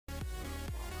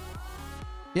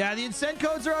Yeah, the incent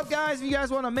codes are up, guys. If you guys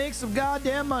want to make some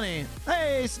goddamn money.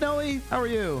 Hey, Snowy, how are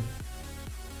you?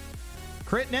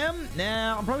 Crit Nem?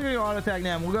 Nah, I'm probably gonna go auto attack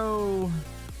Nem. We'll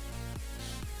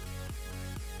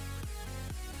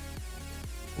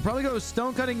probably go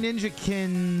Stone Cutting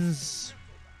Ninjakins.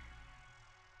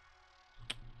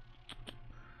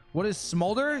 What is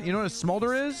Smolder? You know what a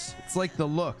Smolder is? It's like the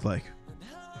look, like,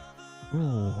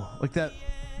 ooh, like that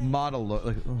model look,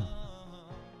 like, ooh.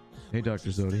 Hey, Dr.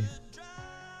 Zodi.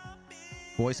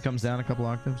 Voice comes down a couple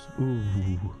octaves. Ooh.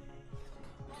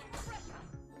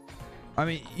 I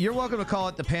mean, you're welcome to call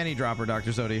it the panty dropper,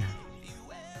 Dr. Zodi.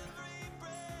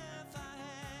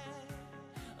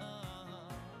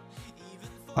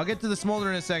 I'll get to the smolder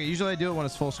in a second. Usually I do it when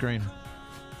it's full screen.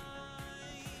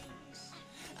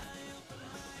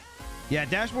 Yeah,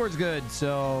 dashboard's good,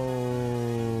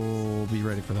 so be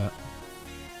ready for that.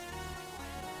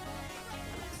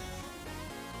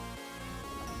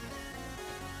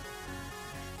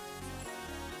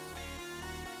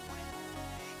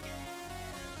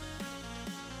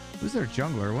 Who's their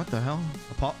jungler? What the hell?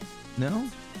 No?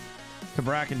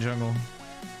 Kabrakan jungle.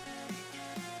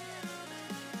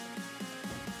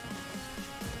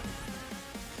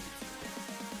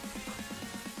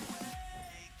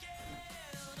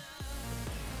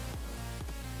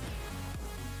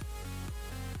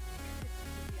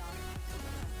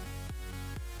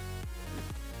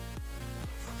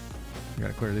 You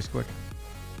gotta clear these quick.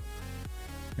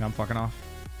 Yeah, I'm fucking off.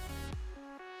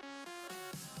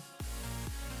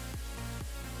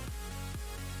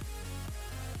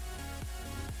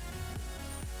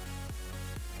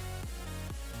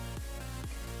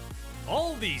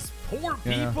 All these poor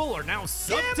people are now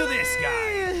sucked to this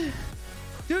guy.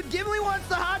 Dude, Gimli wants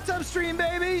the hot tub stream,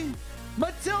 baby.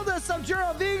 Matilda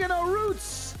Subjura Vegano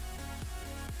Roots.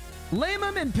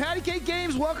 Lamem and Patty Cake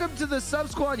Games, welcome to the sub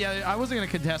squad. Yeah, I wasn't going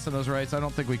to contest on those rights. I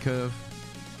don't think we could have.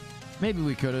 Maybe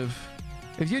we could have.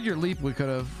 If you had your leap, we could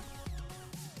have.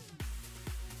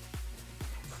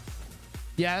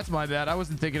 Yeah, that's my bad. I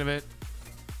wasn't thinking of it.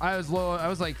 I was low. I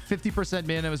was like 50%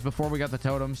 min. It was before we got the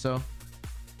totem, so.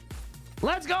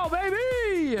 Let's go,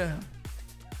 baby!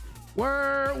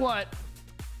 We're, what?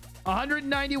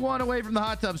 191 away from the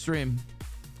hot tub stream.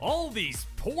 All these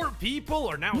poor people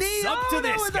are now sucked to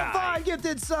this with guy. the 5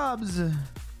 gifted subs.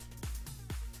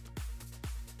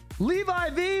 Levi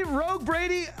V, Rogue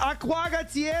Brady,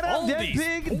 Aquaga Tierra, All Dead these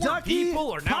Pig, poor Ducky,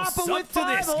 people are now Papa with sucked to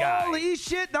 5. this guy. Holy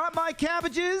shit, not my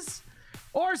cabbages.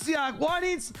 Orsiak,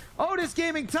 Juanitz, Otis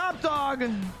Gaming, Top Dog.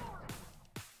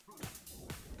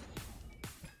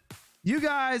 You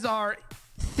guys are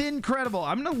incredible.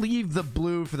 I'm gonna leave the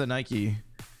blue for the Nike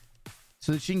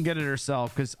so that she can get it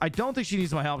herself, because I don't think she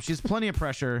needs my help. She has plenty of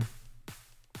pressure.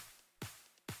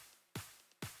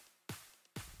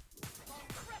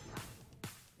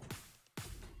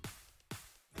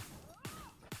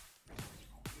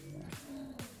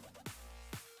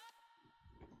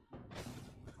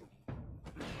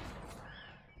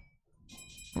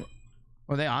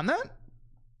 Are they on that?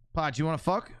 Pod, you want to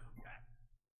fuck?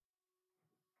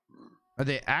 Are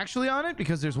they actually on it?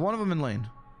 Because there's one of them in lane.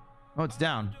 Oh, it's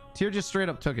down. Tier just straight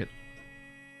up took it.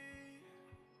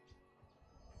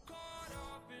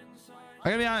 I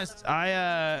gotta be honest.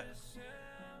 I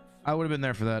would have been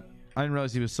there for that. I didn't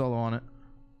realize he was solo on it.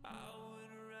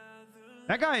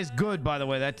 That guy is good, by the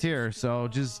way, that tier. So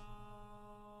just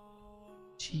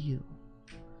chill.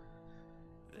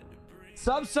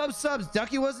 Subs.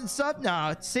 Ducky wasn't sub?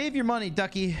 Nah, save your money,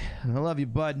 Ducky. I love you,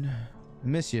 bud. I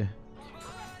miss you.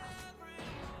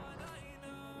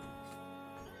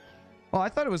 Oh, I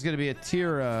thought it was going to be a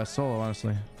tier solo,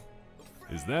 honestly.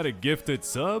 Is that a gifted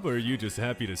sub, or are you just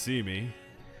happy to see me?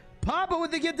 Papa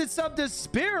with the gifted sub to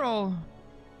Spiral.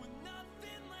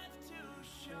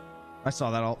 I saw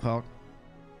that alt, Falk.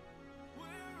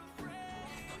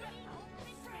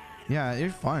 Yeah, you're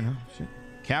fine. Huh? Shit.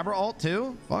 Cabra alt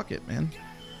too? Fuck it, man.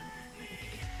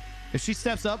 If she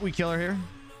steps up, we kill her here.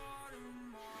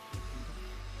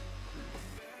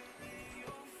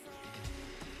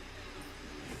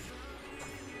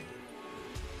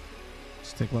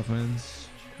 Take left wins.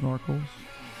 Oracles.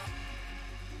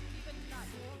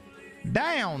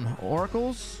 Down,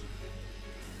 Oracles.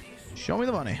 Show me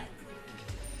the money.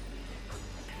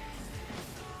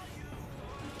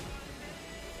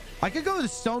 I could go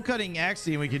with Stone Cutting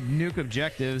Axie and we could nuke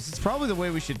objectives. It's probably the way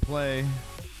we should play.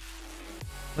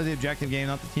 Play the objective game,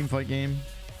 not the team fight game.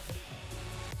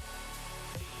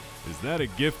 Is that a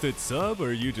gifted sub, or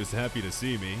are you just happy to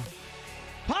see me?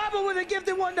 Papa with a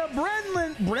gifted one to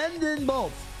Brendan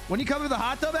Bolt. When you cover the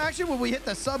hot tub action, when we hit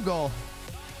the sub goal.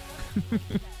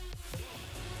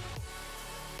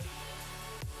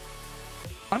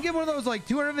 I'm getting one of those like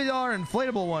 $250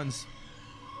 inflatable ones.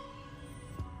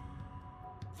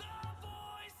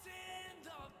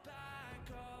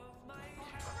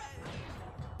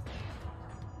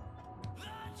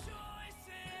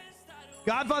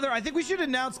 Godfather, I think we should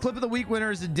announce clip of the week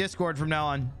winners in Discord from now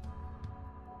on.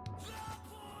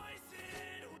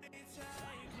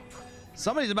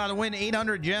 Somebody's about to win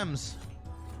 800 gems.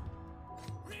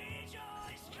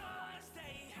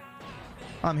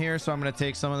 I'm here, so I'm going to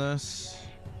take some of this.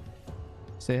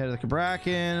 Stay ahead of the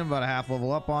Cabrakan. About a half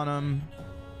level up on him.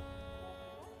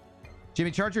 Jimmy,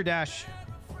 charge your dash.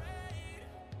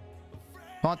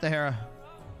 Taunt the Hera.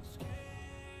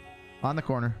 On the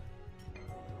corner.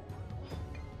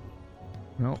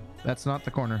 Nope, that's not the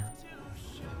corner.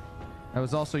 That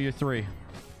was also your 3.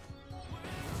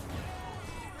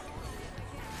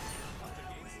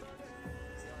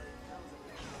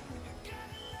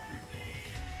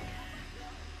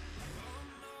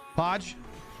 Podge.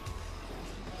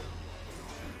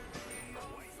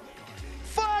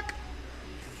 Fuck!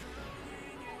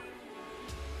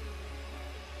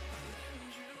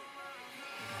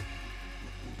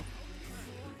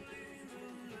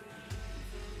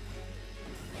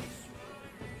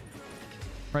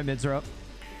 Right mids are up.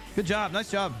 Good job. Nice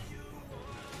job.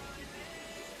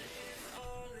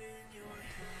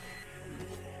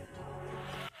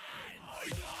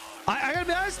 I gotta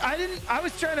be honest, I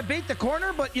was trying to bait the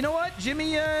corner, but you know what?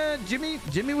 Jimmy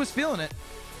was feeling it.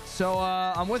 So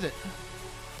I'm with it.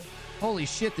 Holy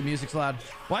shit, the music's loud.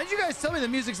 Why did you guys tell me the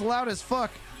music's loud as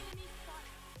fuck?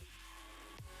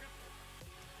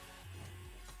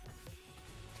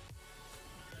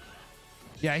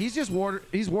 Yeah, he's just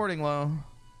warding low.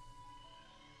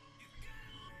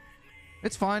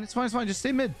 It's fine. It's fine. It's fine. Just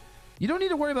stay mid. You don't need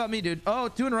to worry about me, dude. Oh,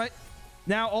 2 and right.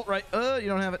 Now alt right. You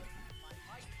don't have it.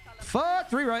 Fuck,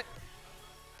 3 right.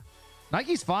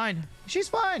 Nike's fine. She's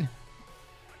fine.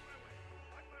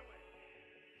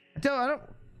 I don't.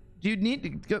 Do you need to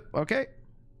go? Okay.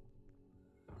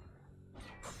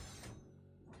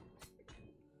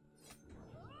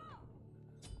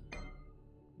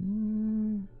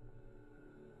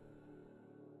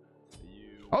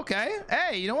 Okay.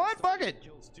 Hey, you know what? Fuck it.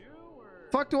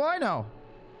 Fuck do I know?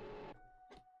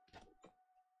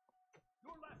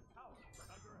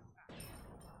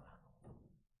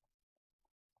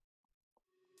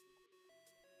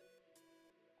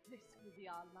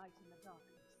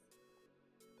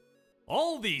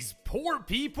 All these poor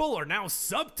people are now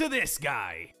sub to this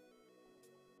guy.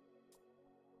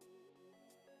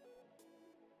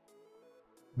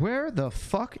 Where the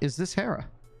fuck is this Hera?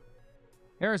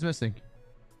 Hera's missing.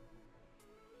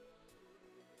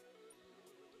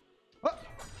 Oh.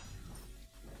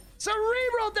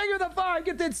 Cerebral, thank you for the 5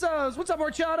 gifted subs. What's up,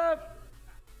 Horchata?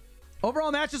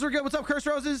 Overall matches were good. What's up, Curse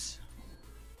Roses?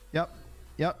 Yep.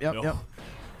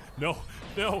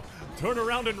 No. Turn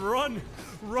around and run.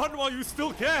 Run while you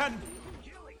still can.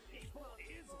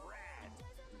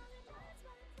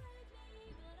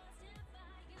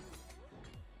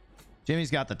 Jimmy's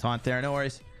got the taunt there. No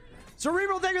worries.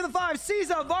 Cerebral, thank you for the 5.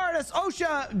 Caesar, Vardis,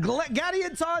 Osha,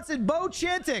 Gadian Taunts, and Bo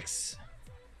Chantix.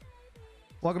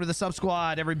 Welcome to the sub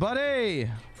squad, everybody.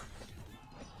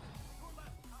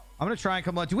 I'm going to try and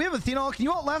come left. Do we have a Athena? Can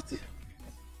you alt left?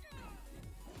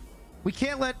 We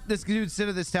can't let this dude sit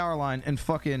at this tower line and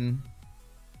fucking...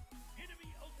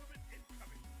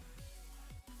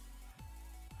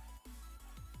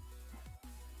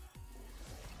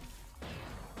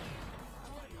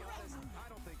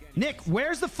 Nick,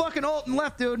 where's the fucking ult and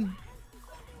left, dude?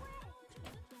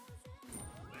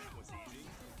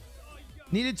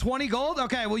 Needed 20 gold?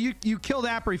 Okay, well, you killed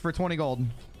Apri for 20 gold.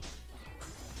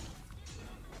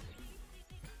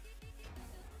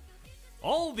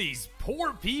 All these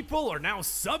poor people are now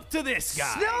sub to this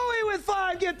guy. Snowy with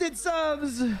 5 gifted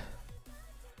subs.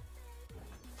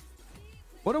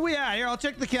 What are we at? Here, I'll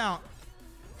check the count.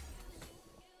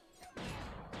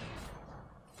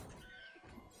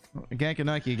 Oh, gank and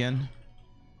Nike again.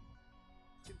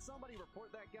 Can somebody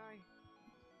report that guy?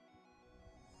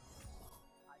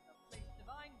 I shall place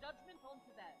divine judgment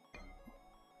onto them.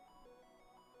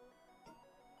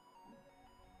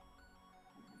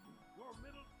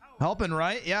 Helping,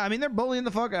 right? Yeah, I mean, they're bullying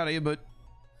the fuck out of you, but...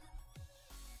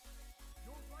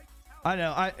 I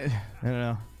know. I don't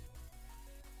know.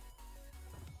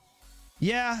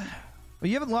 Yeah. Well,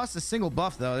 you haven't lost a single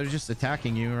buff, though. They're just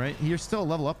attacking you, right? You're still a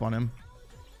level up on him.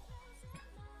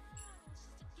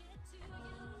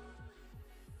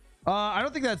 I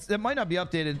don't think that might not be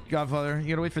updated, Godfather. You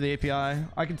gotta wait for the API.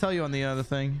 I can tell you on the other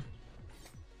thing.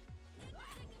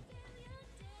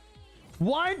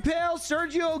 Wine Pale,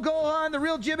 Sergio Gohan, the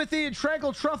real Jimothy, and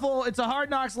Tranquil Truffle. It's a Hard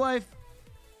Knocks life.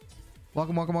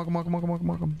 Welcome, welcome, welcome, welcome, welcome, welcome,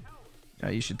 welcome.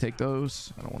 Yeah, you should take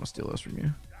those. I don't want to steal those from you.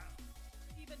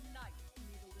 Even knights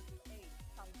need a little aid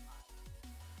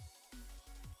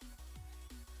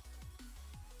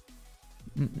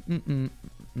sometimes.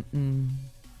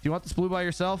 Do you want this blue by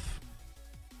yourself?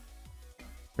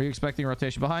 Are you expecting a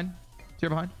rotation behind? Tier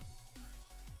behind.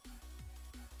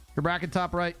 Your bracket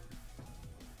top right.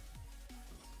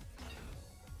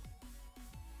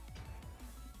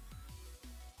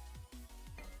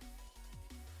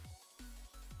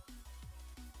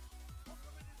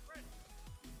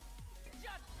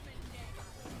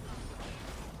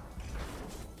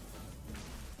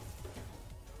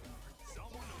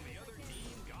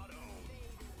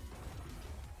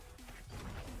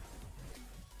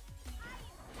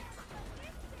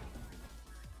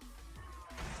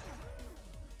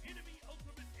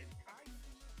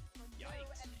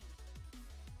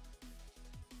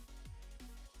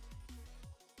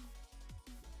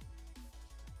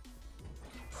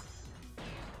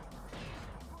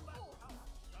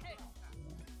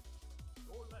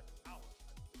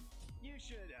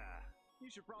 You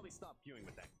should probably stop queuing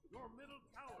with that. Your middle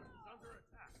tower is under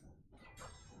attack.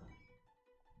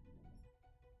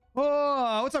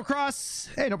 Oh, what's up, Cross?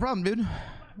 Hey, no problem, dude.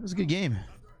 It was a good game. My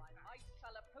might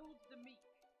shall oppose the meek.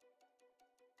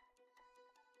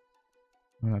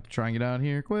 I'm gonna have to try and get out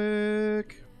here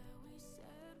quick.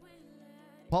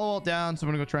 Paul ult down, so I'm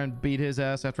gonna go try and beat his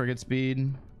ass after I get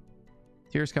speed.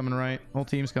 Tier's coming right. Whole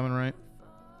team's coming right.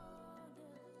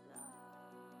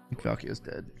 I think Valkyria's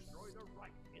dead.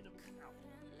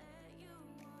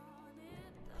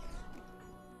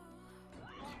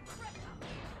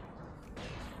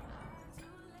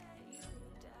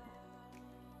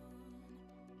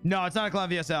 No, it's not a clown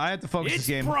VSL. I have to focus It's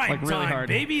this game prime like really time, hard.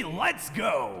 baby. Let's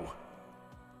go.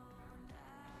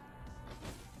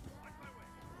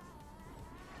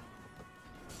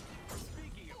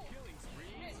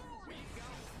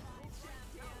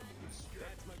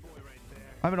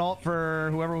 I have an ult for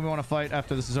whoever we want to fight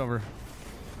after this is over.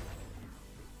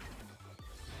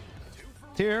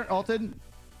 Tier ulted.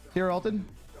 Tier ulted.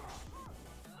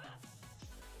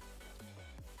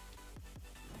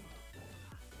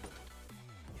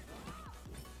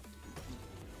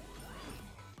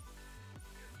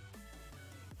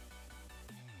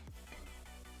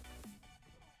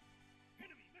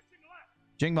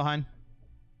 Jing behind.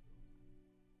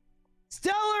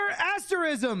 Stellar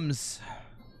Asterisms.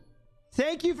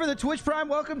 Thank you for the Twitch Prime.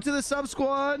 Welcome to the sub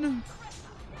squad.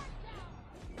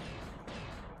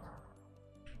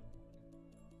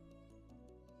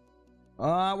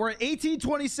 We're at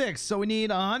 1826, so we need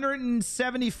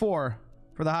 174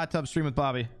 for the hot tub stream with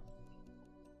Bobby.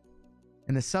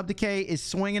 And the sub decay is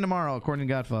swinging tomorrow, according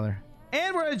to Godfather.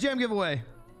 And we're at a gem giveaway.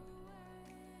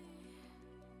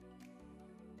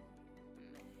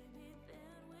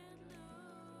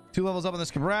 Two levels up on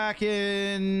this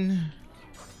Kabrakin.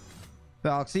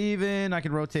 Valk's even. I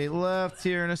can rotate left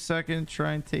here in a second.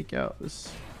 Try and take out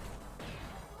this.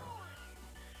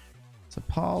 It's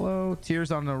Apollo.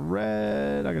 Tears on the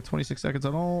red. I got 26 seconds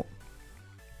on ult.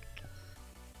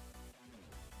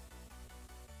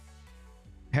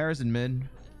 Harris in mid.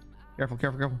 Careful,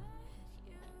 careful, careful.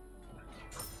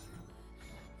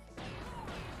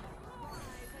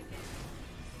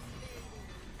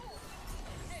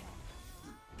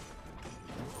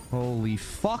 Holy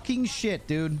fucking shit,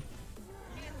 dude.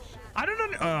 I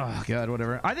don't know. Oh, God,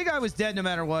 whatever. I think I was dead no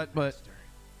matter what, but...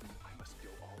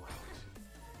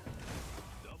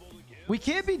 We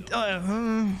can't be... It's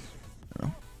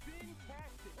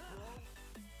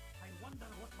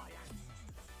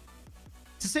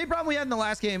the same problem we had in the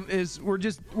last game is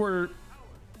we're...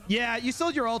 Yeah, you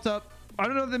sold your ult up. I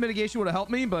don't know if the mitigation would have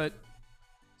helped me, but...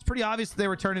 It's pretty obvious that they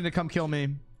were turning to come kill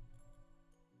me.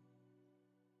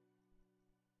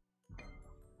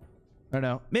 I don't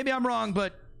know. Maybe I'm wrong,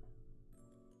 but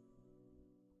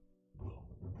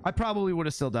I probably would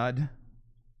have still died.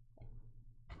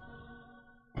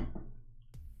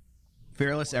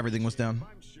 Fearless, everything was down.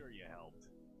 I'm sure you helped.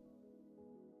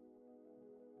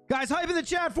 Guys, hype in the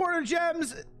chat, 400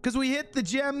 gems, because we hit the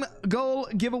gem goal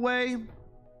giveaway.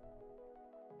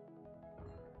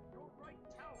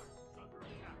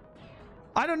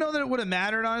 I don't know that it would have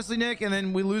mattered, honestly, Nick, and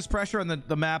then we lose pressure on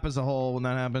the map as a whole when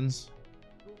that happens.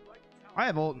 I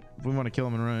have ult if we want to kill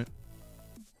him and right.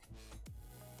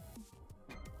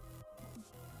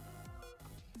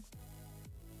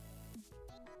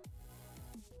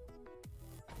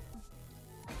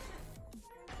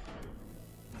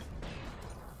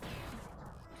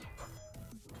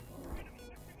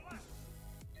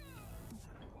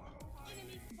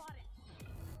 Enemy spotted.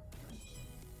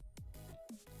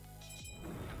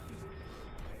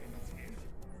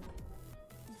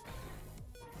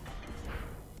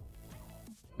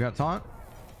 We got taunt.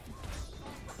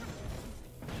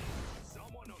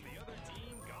 Someone on the other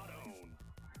team got owned.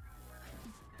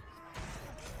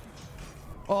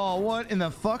 Oh, what in the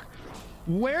fuck?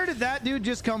 Where did that dude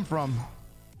just come from?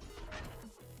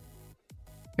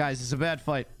 Guys, it's a bad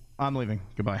fight. I'm leaving.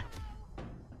 Goodbye.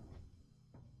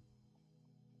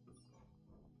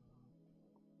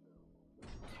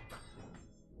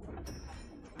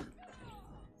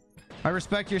 I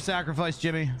respect your sacrifice,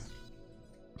 Jimmy.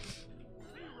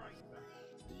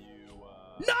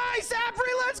 Nice, Apri,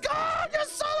 let's go!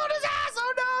 Just soloed his ass!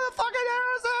 Oh no, the fucking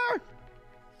arrow's there!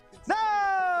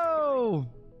 No!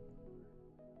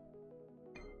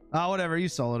 Oh, whatever, you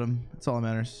soloed him. That's all that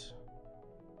matters.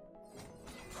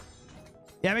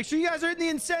 Yeah, make sure you guys are in the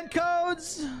incent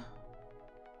codes.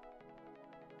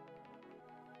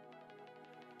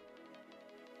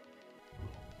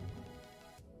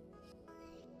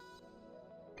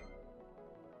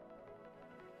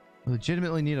 I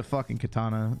legitimately need a fucking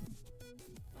katana.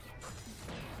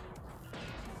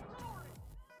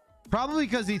 Probably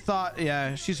because he thought,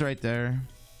 yeah, she's right there.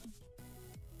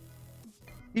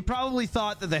 He probably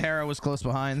thought that the Hera was close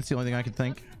behind. That's the only thing I could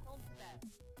think.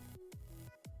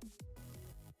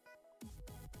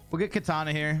 We'll get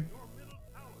katana here.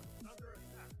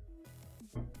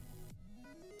 Oh,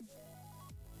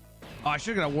 I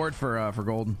should have got a ward for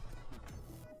gold.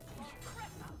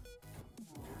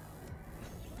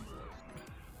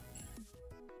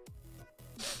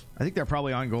 I think they're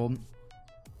probably on gold.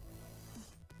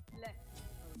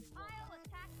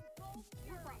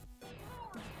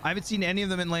 I haven't seen any of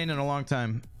them in lane in a long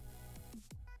time.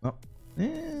 Oh,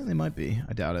 they might be.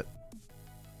 I doubt it.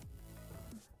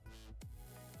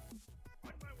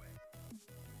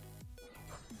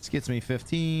 This gets me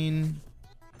 15.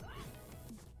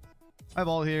 I have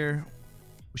all here.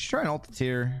 We should try an ult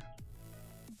tier.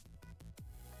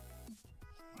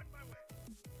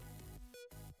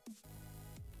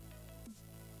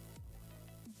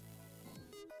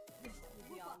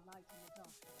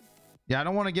 Yeah, I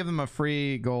don't want to give them a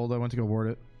free gold. I want to go ward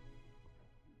it.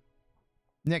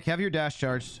 Nick, have your dash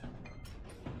charged.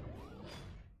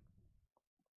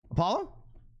 Apollo?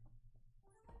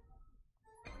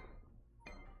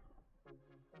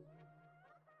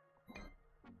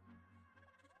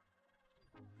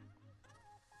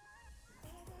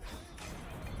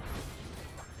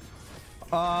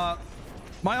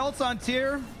 My ult's on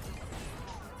tier.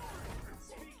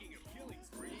 Speaking of killing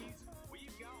sprees,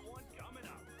 we've got one coming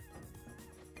up.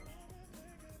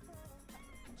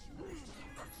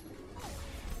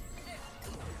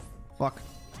 Fuck.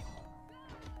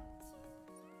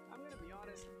 I'm gonna be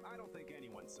honest, I don't think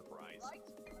anyone's surprised.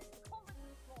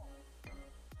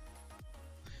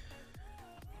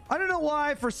 I don't know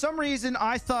why. For some reason,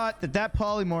 I thought that that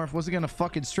polymorph wasn't gonna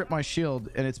fucking strip my shield,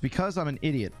 and it's because I'm an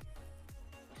idiot.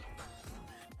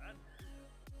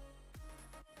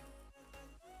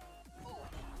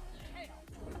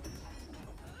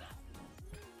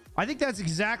 I think that's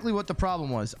exactly what the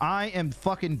problem was. I am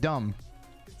fucking dumb.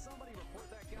 Did somebody report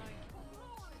that guy?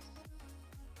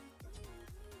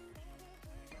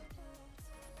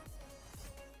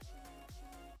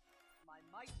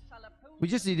 We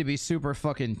just need to be super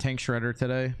fucking tank shredder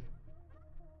today.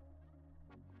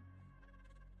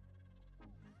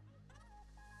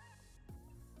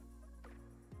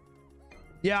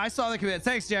 Yeah, I saw the commit.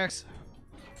 Thanks, Jax.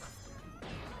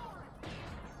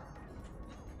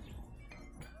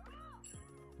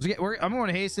 I'm going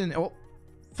to hasten. Oh,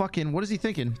 fucking, what is he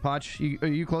thinking? Potch, are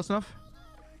you close enough?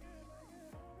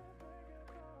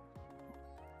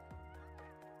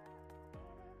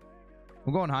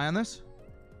 We're going high on this.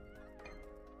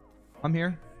 I'm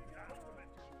here.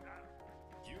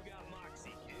 You got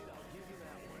Moxie, kid. I'll give you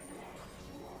that one.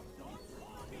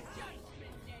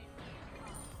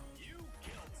 You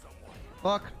killed someone.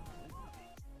 Fuck.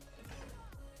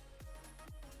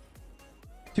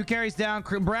 2 carries down.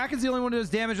 Bracken's the only one who does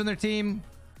damage on their team.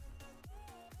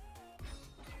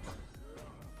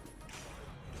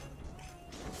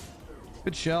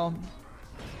 Good shell.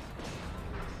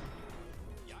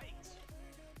 Yikes.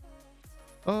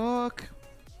 Fuck.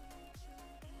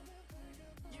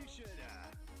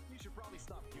 You should probably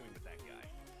stop queuing with that guy.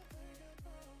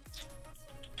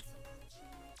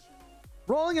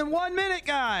 Rolling in 1 minute,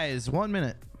 guys. 1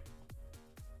 minute.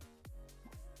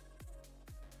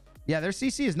 Yeah, their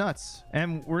CC is nuts,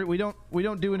 and we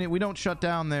don't shut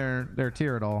down their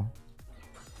tier at all.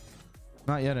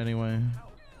 Not yet, anyway.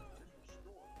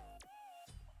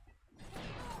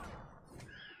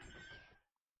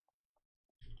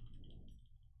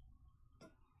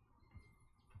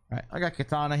 All right, I got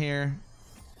katana here.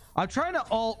 I'm trying to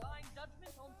ult.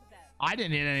 I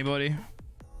didn't hit anybody.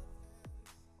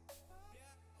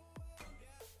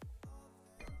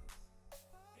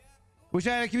 Wish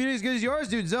I had a community as good as yours,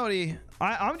 dude. Zodi,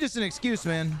 I'm just an excuse,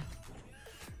 man.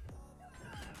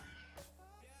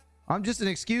 I'm just an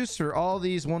excuse for all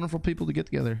these wonderful people to get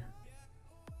together.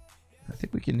 I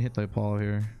think we can hit the Apollo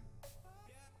here.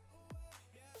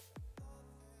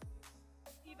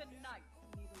 Even knights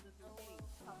need a little aid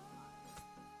sometimes.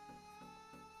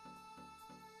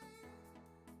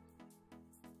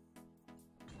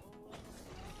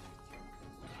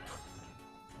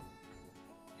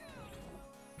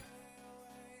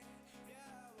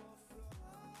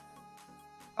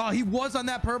 Oh, he was on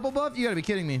that purple buff? You gotta be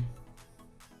kidding me.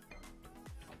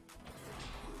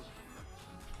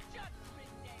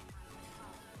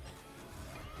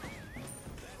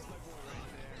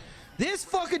 This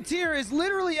fucking tier is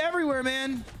literally everywhere,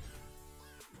 man.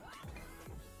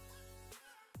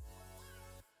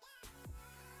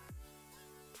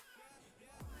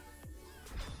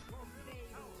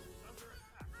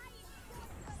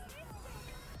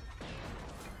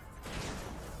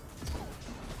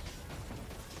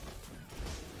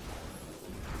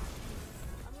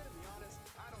 I'm gonna be honest,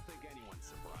 I don't think anyone's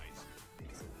surprised.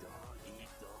 It's a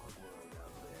dog-eat-dog world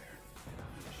out there.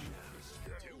 And I'm the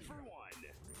shadow. 2 for 1.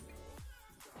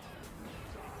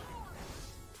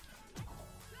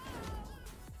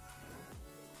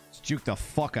 Let's juke the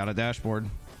fuck out of dashboard.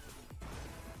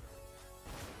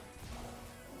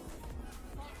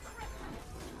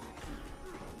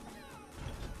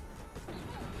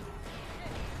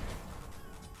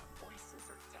 Voices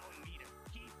are telling me to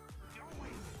keep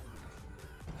going.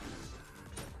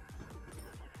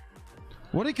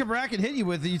 What did Kabrakan hit you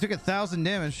with? You took 1,000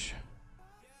 damage.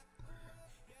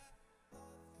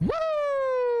 Woo!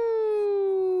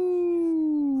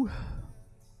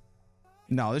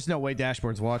 No, there's no way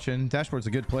Dashboard's watching. Dashboard's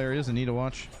a good player. He doesn't need to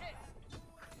watch.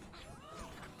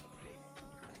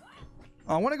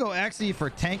 I want to go Axie for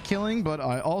tank killing, but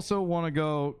I also want to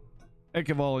go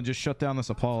Ikeval and just shut down this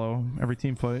Apollo every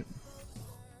team fight.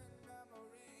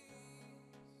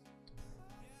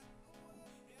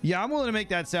 Yeah, I'm willing to make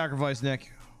that sacrifice,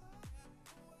 Nick.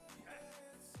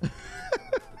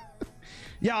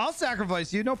 Yeah, I'll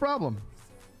sacrifice you, no problem.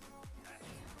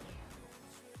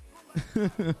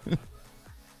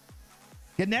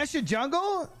 Ganesh at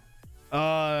jungle?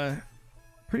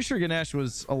 Pretty sure Ganesh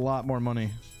was a lot more money.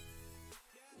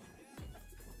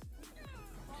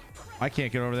 I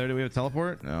can't get over there. Do we have a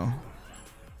teleport? No.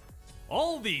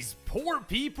 All these poor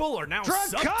people are now sub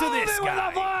to this Dracoven with guy.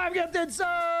 a 5 gifted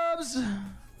subs.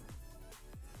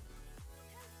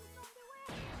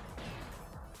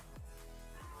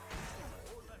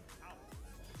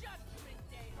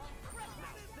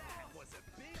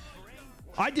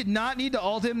 I did not need to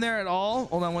ult him there at all.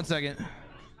 Hold on one second.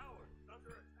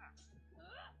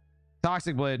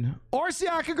 Toxic Blade.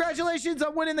 Orsia, congratulations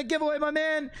on winning the giveaway, my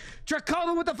man.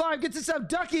 Dracoven with the 5 gets us up.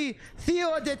 Ducky,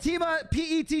 Theo, Detima,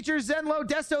 PE teacher, Zenlo,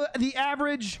 Desto, the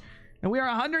average. And we are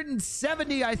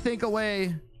 170, I think,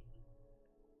 away.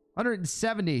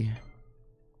 170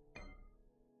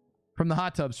 from the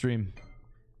hot tub stream.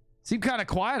 Seemed kind of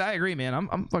quiet. I agree, man.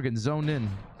 I'm fucking zoned in.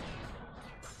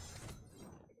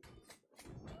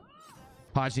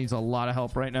 Podge needs a lot of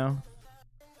help right now.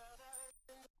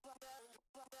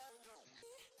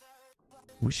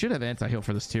 We should have anti-heal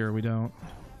for this tier. We don't.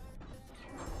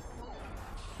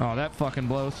 Oh, that fucking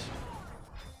blows.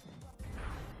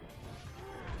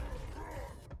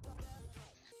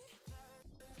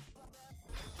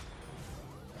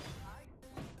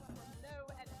 No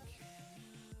enemy.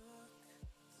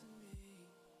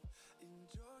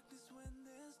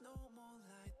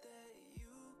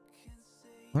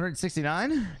 169?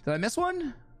 Did I miss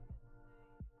one?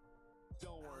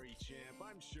 Don't worry, champ.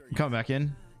 I'm sure I'm coming back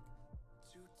in.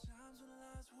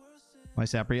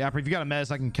 Nice Apri. Apri, if you got a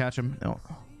mez, I can catch him. No.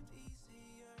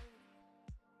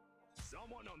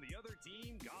 someone on the other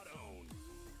team got owned.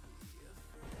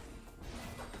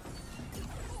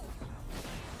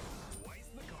 Twice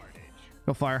the carnage.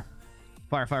 Go fire.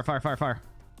 Fire, fire, fire, fire, fire.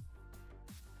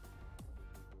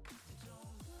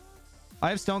 I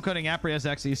have stone cutting Apri as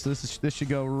Xe, so this should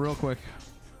go real quick.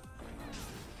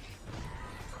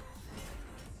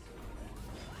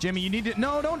 Jimmy, you need to...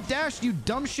 No, don't dash, you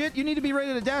dumb shit. You need to be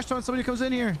ready to dash when somebody comes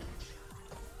in here.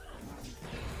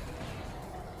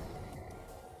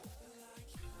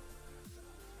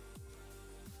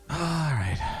 All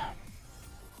right.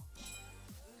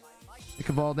 Pick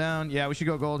a ball down. Yeah, we should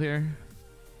go gold here.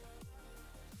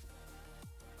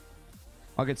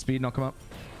 I'll get speed and I'll come up.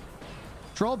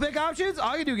 Troll pick options?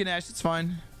 I can do Ganesh. It's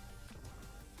fine.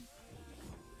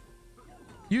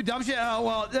 You dumb shit. Oh,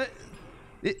 well...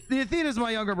 The Athena's my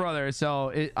younger brother,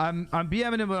 so I'm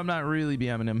BMing him, but I'm not really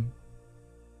BMing him.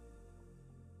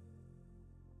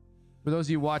 For those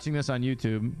of you watching this on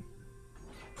YouTube,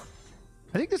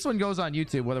 I think this one goes on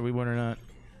YouTube whether we win or not.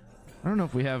 I don't know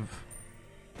if we have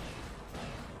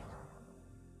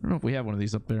one of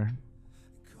these up there.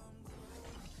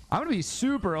 I'm gonna be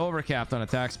super overcapped on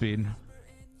attack speed.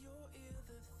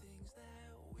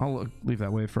 I'll leave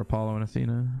that way for Apollo and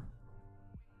Athena.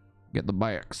 Get the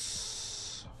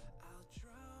bikes.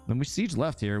 Then we siege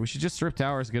left here. We should just strip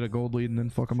towers, get a gold lead, and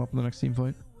then fuck them up in the next team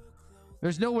fight.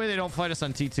 There's no way they don't fight us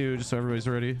on T2, just so everybody's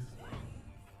ready.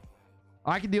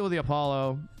 I can deal with the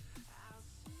Apollo.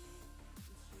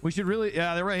 We should really...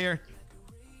 Yeah, they're right here.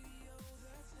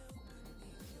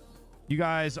 You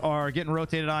guys are getting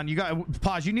rotated on. You guys...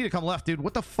 Pause, you need to come left, dude.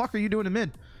 What the fuck are you doing in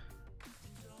mid?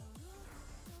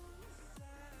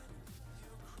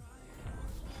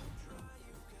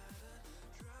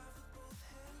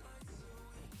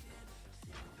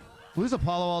 Lose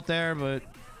Apollo out there, but...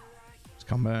 Let's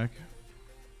come back.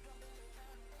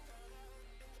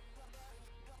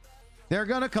 They're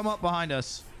gonna come up behind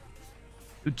us.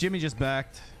 Jimmy just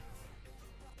backed.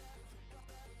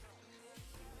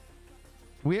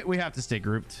 We have to stay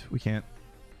grouped. We can't.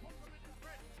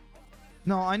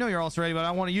 No, I know you're also ready, but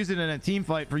I want to use it in a team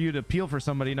fight for you to peel for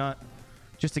somebody, not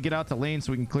just to get out to lane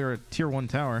so we can clear a tier 1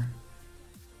 tower.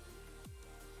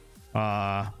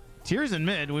 Tier's in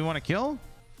mid. We want to kill?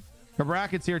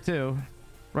 Kabraken's here too.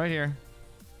 Right here.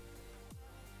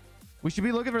 We should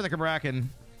be looking for the Kabraken.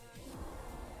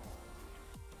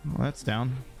 Well, that's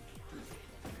down.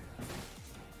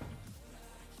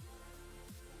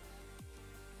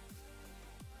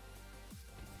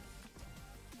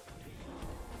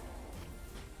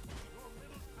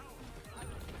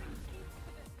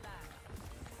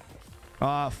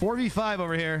 Uh, 4v5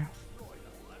 over here.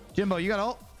 Jimbo, you got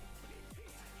ult?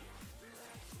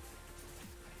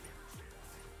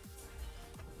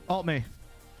 Ult me.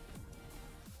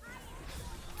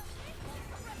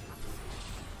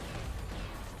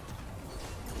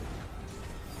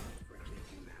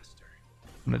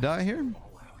 I'm gonna die here.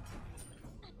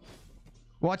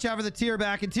 Watch out for the tier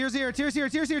back. And tier's here. Tier's here.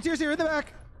 Tier's here. Tier's here in the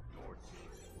back.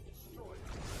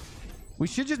 We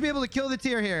should just be able to kill the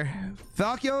tier here.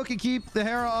 Falco can keep the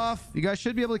Hera off. You guys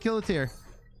should be able to kill the tier.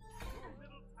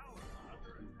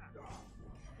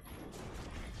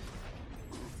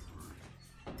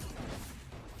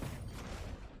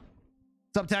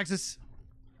 What's up, Texas?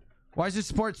 Why is your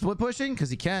support split pushing? Because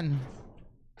he can.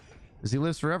 Because he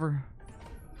lives forever.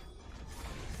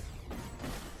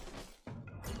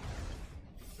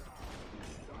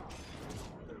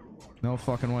 No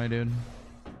fucking way, dude.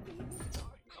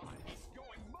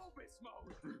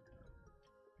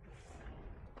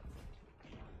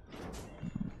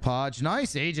 Podge.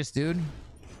 Nice Aegis, dude.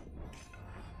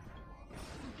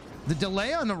 The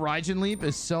delay on the Raijin leap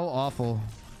is so awful.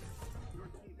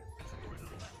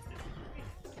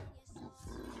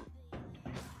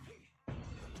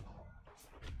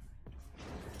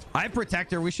 I have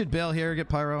Protector. We should bail here. Get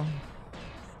Pyro.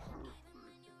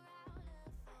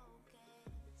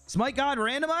 Smite God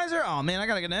Randomizer? Oh, man. I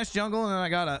got a Ganesh Jungle and then I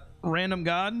got a Random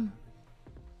God.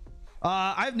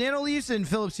 I have Nano Leafs and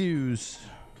Philips Hughes.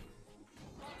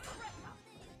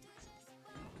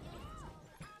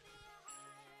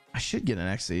 I should get an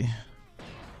XC.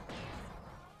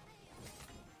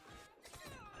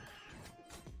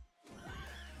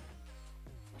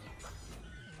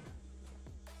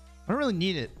 I don't really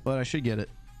need it, but I should get it.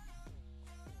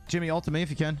 Jimmy, ultimate if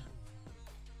you can.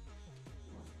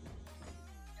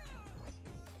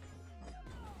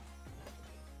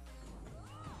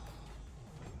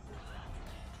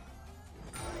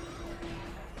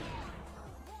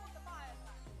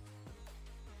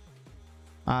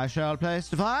 I shall place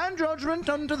divine judgment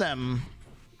unto them.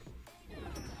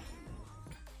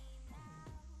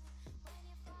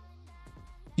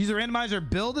 Use a randomizer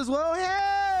build as well?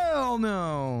 Hell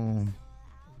no.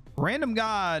 Random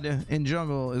God in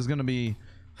jungle is going to be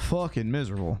fucking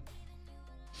miserable.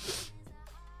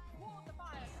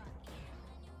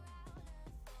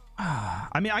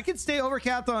 I mean, I could stay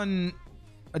overcapped on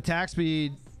attack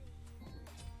speed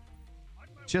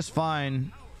just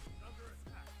fine.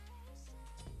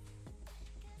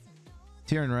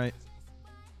 Tyrion right.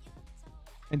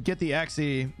 And get the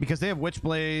Axie because they have Witch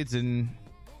Blades and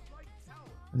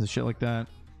the shit like that.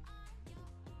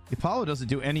 The Apollo doesn't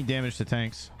do any damage to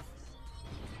tanks.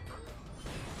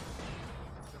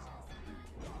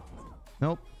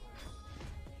 Nope.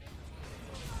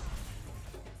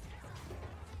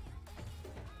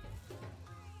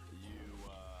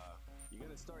 You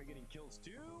gonna start getting kills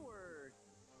too, or?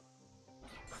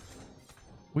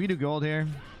 We can do gold here.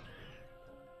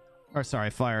 Or sorry,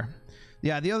 fire.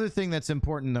 Yeah, the other thing that's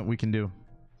important that we can do.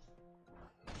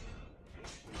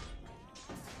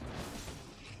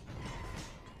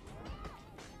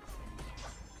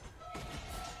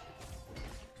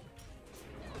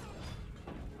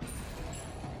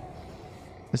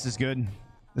 This is good.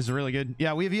 This is really good.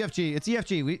 Yeah, we have EFG. It's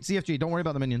EFG. It's EFG. Don't worry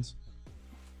about the minions.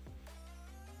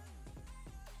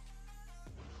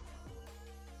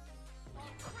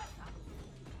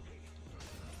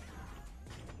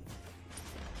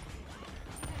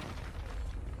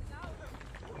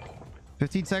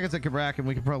 $15 seconds at Kabrak, and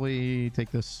we could probably take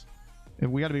this.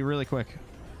 We got to be really quick.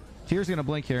 Tyr's gonna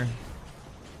blink here.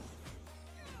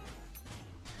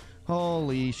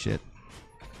 Holy shit.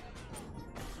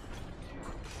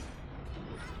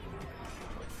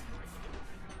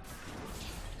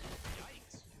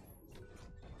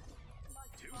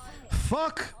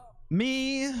 Fuck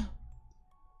me.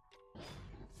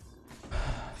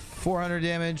 400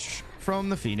 damage from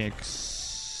the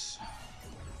Phoenix.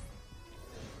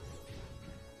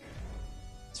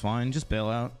 It's fine. Just bail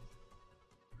out.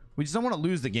 We just don't want to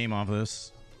lose the game off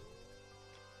this.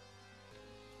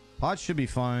 Pod should be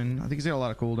fine. I think he's got a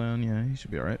lot of cooldown. Yeah, he should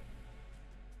be all right.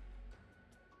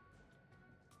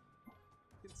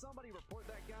 Can somebody report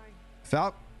that guy?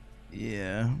 Falc.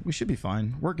 Yeah, we should be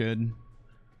fine. We're good.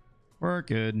 We're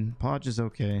good. Podge is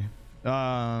okay.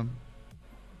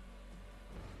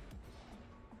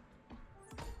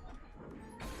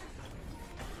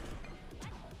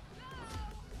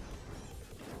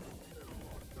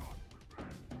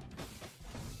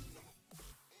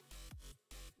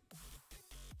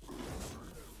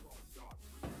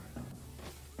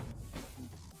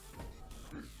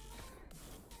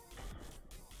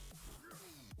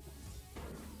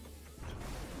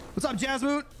 What's up,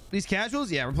 Jasmine? These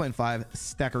casuals? Yeah, we're playing 5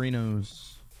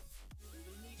 Stackerinos. We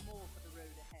will need more for the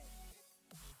road ahead.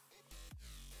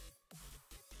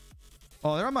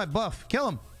 Oh, they're on my buff. Kill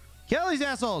them. Kill these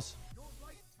assholes.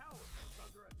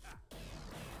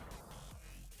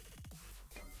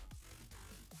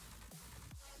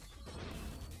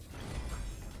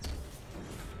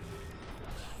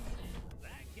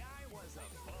 That guy was a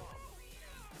bum.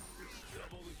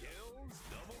 Double the kills,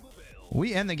 double the bill.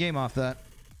 We end the game off that.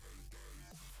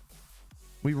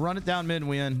 We run it down mid and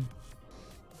we end.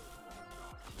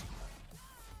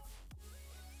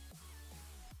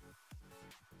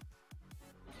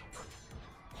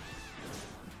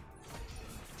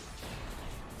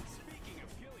 Speaking of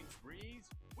killing sprees,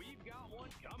 we've got one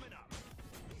coming up.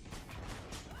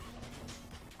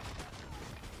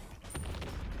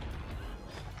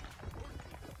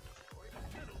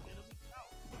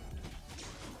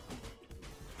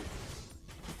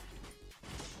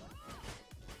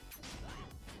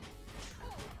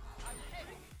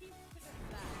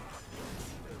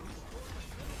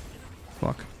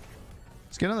 Fuck.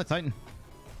 Let's get on the Titan.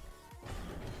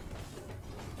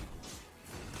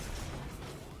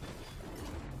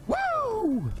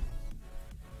 Woo!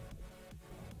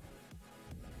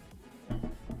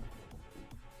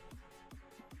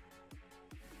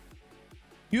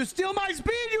 You steal my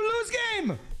speed, you lose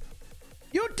game!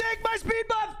 You take my speed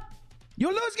buff!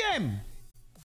 You lose game!